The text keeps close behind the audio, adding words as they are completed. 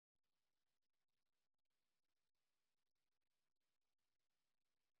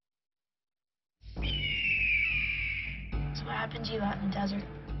So what happened to you out in the desert?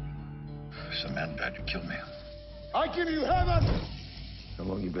 Some man tried to kill me. I give you heaven! How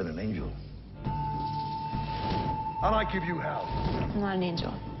long you been an angel? And I give you hell. I'm not an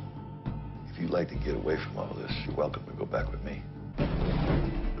angel. If you'd like to get away from all this, you're welcome to go back with me.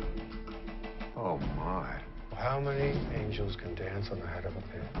 Oh, my. How many angels can dance on the head of a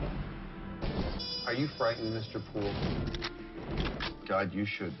pin? Are you frightened, Mr. Poole? God, you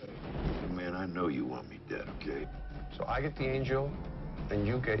should be. Man, I know you want me dead, okay? So I get the angel, and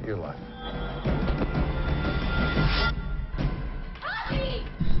you get your life. Mommy!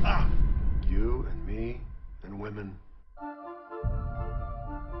 Ah! You and me and women.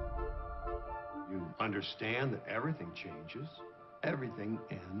 You understand that everything changes, everything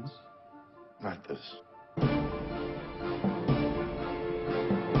ends. Not this.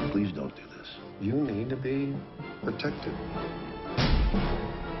 Please don't do this. You need to be protected.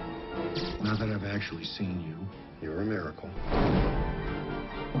 Now that I've actually seen you, you're a miracle.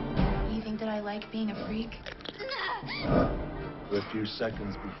 You think that I like being a freak? A few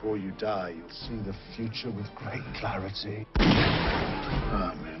seconds before you die, you'll see the future with great clarity.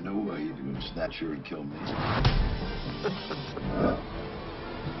 Oh, man, no way you're gonna snatch her and kill me.